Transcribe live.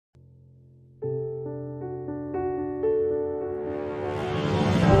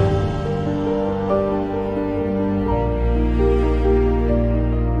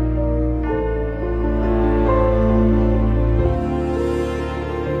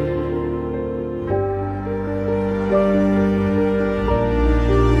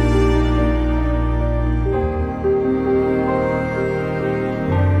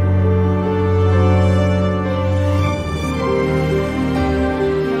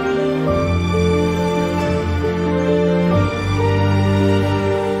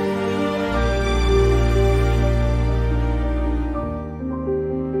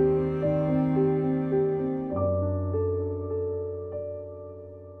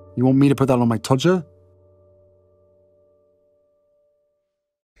You want me to put that on my Tudor?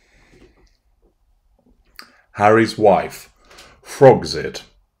 Harry's wife, Frogxit,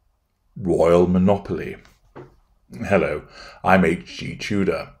 royal monopoly. Hello, I'm H.G.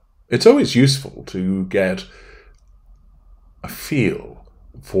 Tudor. It's always useful to get a feel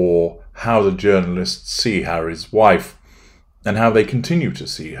for how the journalists see Harry's wife and how they continue to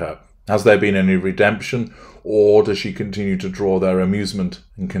see her. Has there been any redemption, or does she continue to draw their amusement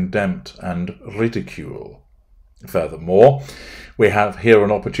and contempt and ridicule? Furthermore, we have here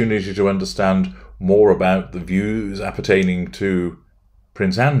an opportunity to understand more about the views appertaining to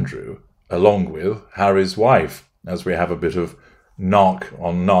Prince Andrew, along with Harry's wife, as we have a bit of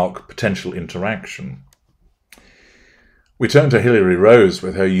knock-on-knock potential interaction. We turn to Hilary Rose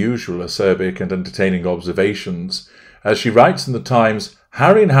with her usual acerbic and entertaining observations. As she writes in the Times,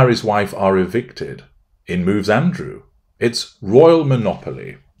 Harry and Harry's wife are evicted. In moves Andrew. It's royal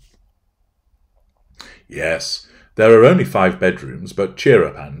monopoly. Yes, there are only 5 bedrooms, but cheer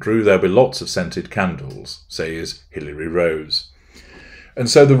up, Andrew, there'll be lots of scented candles, says Hilary Rose. And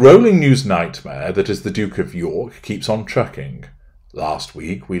so the rolling news nightmare that is the Duke of York keeps on trucking. Last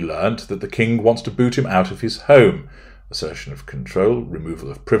week we learnt that the King wants to boot him out of his home, assertion of control,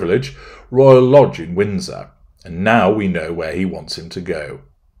 removal of privilege, Royal Lodge in Windsor, and now we know where he wants him to go.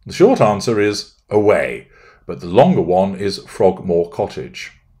 The short answer is away, but the longer one is Frogmore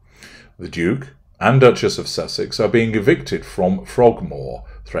Cottage. The Duke and Duchess of Sussex are being evicted from Frogmore,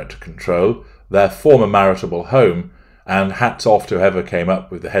 threat to control, their former maritable home, and hats off to whoever came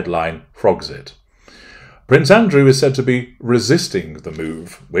up with the headline Frogxit. Prince Andrew is said to be resisting the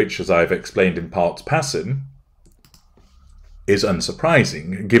move, which, as I've explained in parts passing, is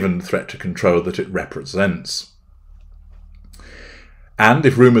unsurprising given the threat to control that it represents. And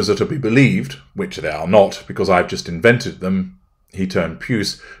if rumours are to be believed, which they are not because I've just invented them, he turned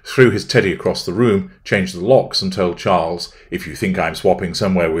puce, threw his teddy across the room, changed the locks and told Charles, if you think I'm swapping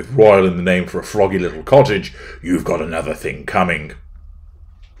somewhere with royal in the name for a froggy little cottage, you've got another thing coming.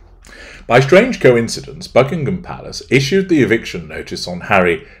 By strange coincidence, Buckingham Palace issued the eviction notice on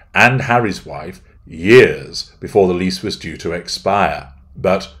Harry and Harry's wife years before the lease was due to expire,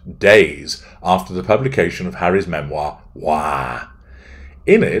 but days after the publication of Harry's memoir, Wah!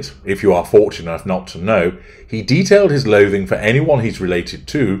 In it, if you are fortunate enough not to know, he detailed his loathing for anyone he's related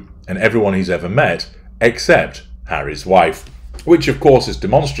to and everyone he's ever met, except Harry's wife, which of course is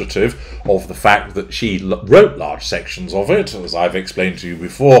demonstrative of the fact that she wrote large sections of it, as I've explained to you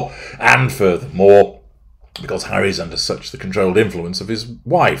before, and furthermore, because Harry's under such the controlled influence of his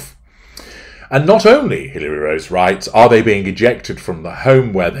wife. And not only, Hilary Rose writes, are they being ejected from the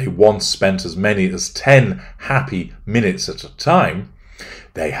home where they once spent as many as 10 happy minutes at a time,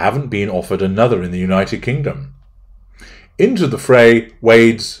 they haven't been offered another in the United Kingdom. Into the fray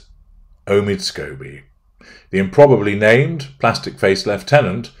wades Omid Scobie, the improbably named plastic-faced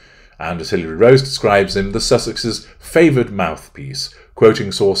lieutenant, and as Hilary Rose describes him, the Sussexes' favoured mouthpiece,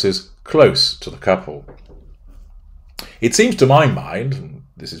 quoting sources close to the couple. It seems to my mind, and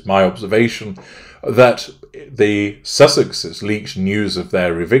this is my observation, that the Sussexes leaked news of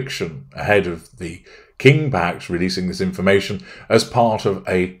their eviction ahead of the King perhaps releasing this information as part of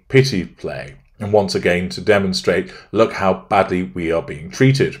a pity play, and once again to demonstrate, look how badly we are being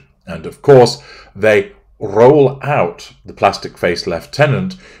treated. And of course, they roll out the plastic-faced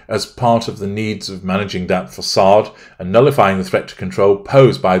lieutenant as part of the needs of managing that facade and nullifying the threat to control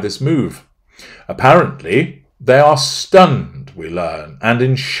posed by this move. Apparently, they are stunned, we learn, and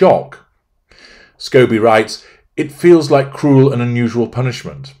in shock. Scobie writes, it feels like cruel and unusual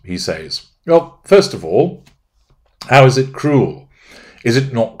punishment, he says. Well, first of all, how is it cruel? Is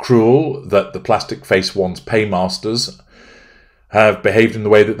it not cruel that the plastic-faced one's paymasters have behaved in the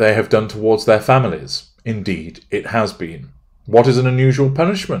way that they have done towards their families? Indeed, it has been. What is an unusual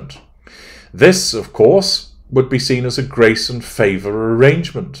punishment? This, of course, would be seen as a grace and favour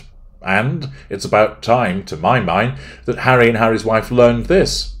arrangement. And it's about time, to my mind, that Harry and Harry's wife learned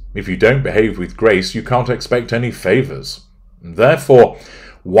this. If you don't behave with grace, you can't expect any favours. And therefore,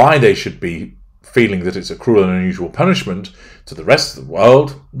 why they should be feeling that it's a cruel and unusual punishment to the rest of the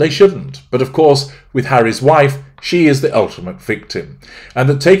world, they shouldn't. But of course, with Harry's wife, she is the ultimate victim. And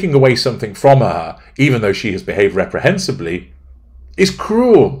that taking away something from her, even though she has behaved reprehensibly, is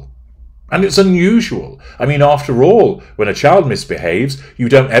cruel. And it's unusual. I mean, after all, when a child misbehaves, you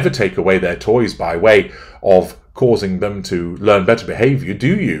don't ever take away their toys by way of causing them to learn better behaviour,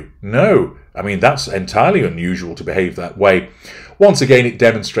 do you? No. I mean, that's entirely unusual to behave that way. Once again, it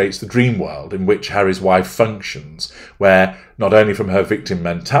demonstrates the dream world in which Harry's wife functions, where not only from her victim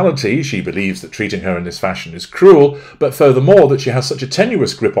mentality she believes that treating her in this fashion is cruel, but furthermore that she has such a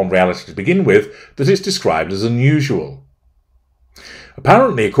tenuous grip on reality to begin with that it's described as unusual.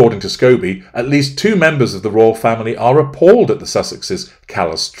 Apparently, according to Scobie, at least 2 members of the royal family are appalled at the Sussexes'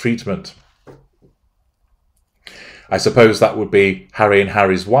 callous treatment. I suppose that would be Harry and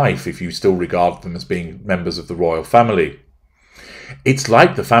Harry's wife, if you still regard them as being members of the royal family. It's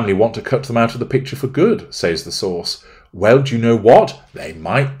like the family want to cut them out of the picture for good, says the source. Well, do you know what? They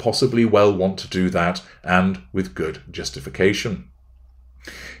might possibly well want to do that, and with good justification.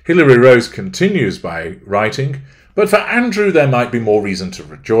 Hilary Rose continues by writing, but for Andrew there might be more reason to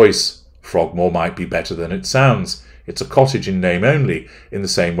rejoice. Frogmore might be better than it sounds. It's a cottage in name only, in the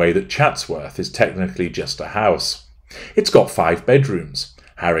same way that Chatsworth is technically just a house. It's got 5 bedrooms.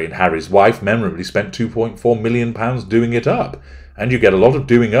 Harry and Harry's wife memorably spent £2.4 million doing it up, and you get a lot of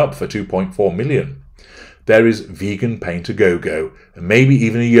doing up for £2.4 million. There is vegan paint a go-go, and maybe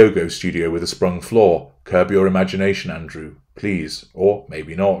even a yoga studio with a sprung floor. Curb your imagination, Andrew, please, or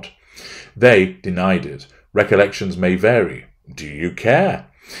maybe not. They denied it. Recollections may vary. Do you care?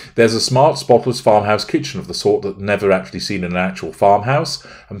 There's a smart, spotless farmhouse kitchen of the sort that never actually seen in an actual farmhouse,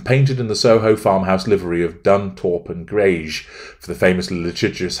 and painted in the Soho farmhouse livery of Dunthorpe and Grage. For the famously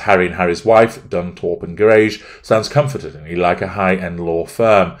litigious Harry and Harry's wife, Dunthorpe and Grage sounds comfortingly like a high-end law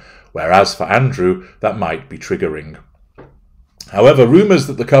firm, whereas for Andrew that might be triggering. However, rumours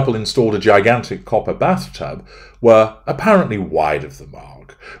that the couple installed a gigantic copper bathtub were apparently wide of the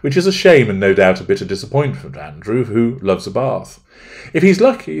mark, which is a shame and no doubt a bitter disappointment for Andrew, who loves a bath. If he's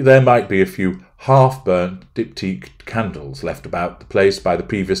lucky, there might be a few half-burnt diptyque candles left about the place by the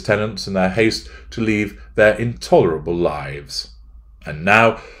previous tenants in their haste to leave their intolerable lives. And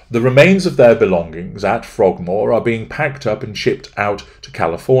now the remains of their belongings at Frogmore are being packed up and shipped out to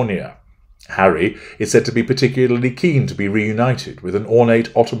California. Harry is said to be particularly keen to be reunited with an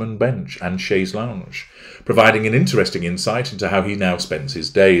ornate Ottoman bench and chaise lounge, providing an interesting insight into how he now spends his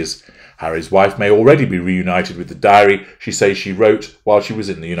days. Harry's wife may already be reunited with the diary she says she wrote while she was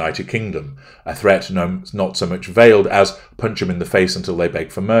in the United Kingdom, a threat not so much veiled as punch 'em in the face until they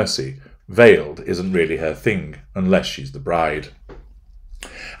beg for mercy. Veiled isn't really her thing, unless she's the bride.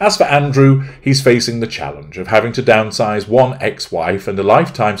 As for Andrew, he's facing the challenge of having to downsize one ex-wife and a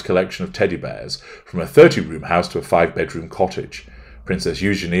lifetime's collection of teddy bears from a 30-room house to a 5-bedroom cottage. Princess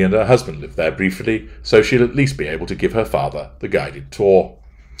Eugenie and her husband live there briefly, so she'll at least be able to give her father the guided tour.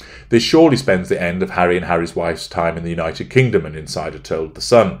 This surely spends the end of Harry and Harry's wife's time in the United Kingdom, an insider told The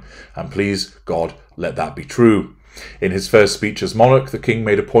Sun, and please God let that be true. In his first speech as monarch, the king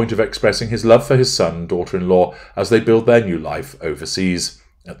made a point of expressing his love for his son and daughter-in-law as they build their new life overseas.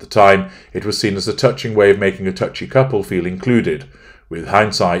 At the time, it was seen as a touching way of making a touchy couple feel included. With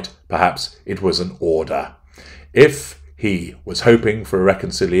hindsight, perhaps it was an order. If he was hoping for a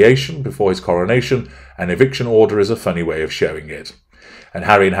reconciliation before his coronation, an eviction order is a funny way of showing it. And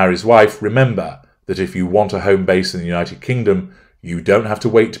Harry and Harry's wife, remember that if you want a home base in the United Kingdom, you don't have to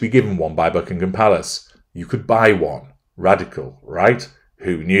wait to be given one by Buckingham Palace. You could buy one. Radical, right?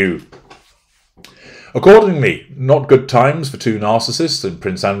 Who knew? Accordingly, not good times for 2 narcissists in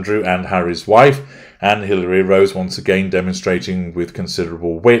Prince Andrew and Harry's wife, and Hilary Rose once again demonstrating with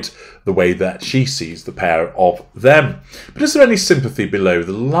considerable wit the way that she sees the pair of them. But is there any sympathy below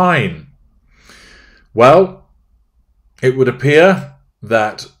the line? Well, it would appear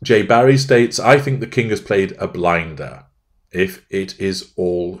that J. Barry states, I think the king has played a blinder, if it is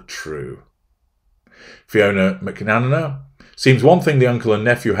all true. Fiona McNanna, seems one thing the uncle and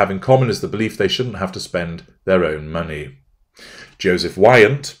nephew have in common is the belief they shouldn't have to spend their own money. Joseph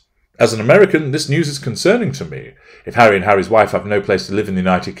Wyant, as an American, this news is concerning to me. If Harry and Harry's wife have no place to live in the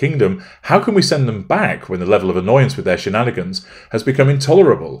United Kingdom, how can we send them back when the level of annoyance with their shenanigans has become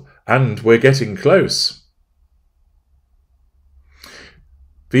intolerable, and we're getting close?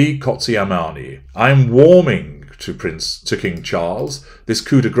 V. Kotsiamani, I am warming to King Charles. This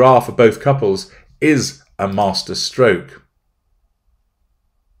coup de grace for both couples is a master stroke.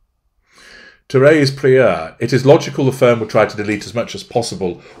 Therese Prieur, it is logical the firm would try to delete as much as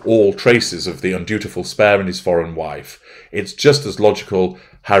possible all traces of the undutiful Spare and his foreign wife. It's just as logical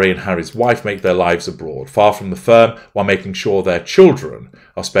Harry and Harry's wife make their lives abroad, far from the firm, while making sure their children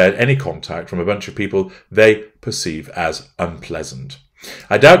are spared any contact from a bunch of people they perceive as unpleasant.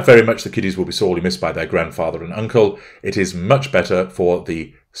 I doubt very much the kiddies will be sorely missed by their grandfather and uncle. It is much better for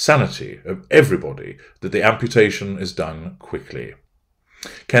the sanity of everybody that the amputation is done quickly.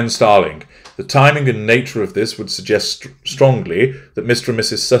 Ken Starling. The timing and nature of this would suggest strongly that Mr. and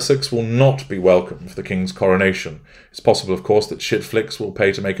Mrs. Sussex will not be welcome for the King's coronation. It's possible, of course, that Shitflix will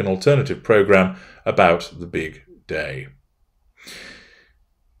pay to make an alternative programme about the big day.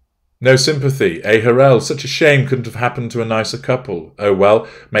 No sympathy. A. Harrell. Such a shame, couldn't have happened to a nicer couple. Oh well,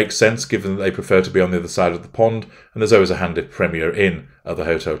 makes sense given that they prefer to be on the other side of the pond, and there's always a handy Premier Inn. Other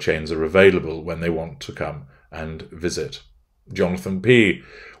hotel chains are available when they want to come and visit. Jonathan P.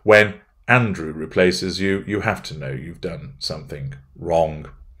 When Andrew replaces you, you have to know you've done something wrong.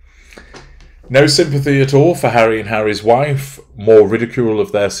 No sympathy at all for Harry and Harry's wife, more ridicule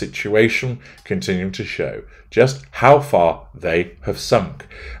of their situation, continuing to show just how far they have sunk,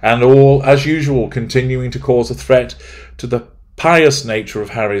 and all, as usual, continuing to cause a threat to the pious nature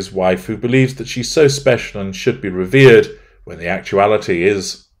of Harry's wife, who believes that she's so special and should be revered, when the actuality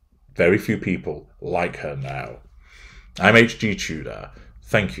is very few people like her now. I'm H.G. Tudor.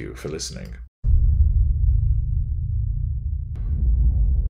 Thank you for listening.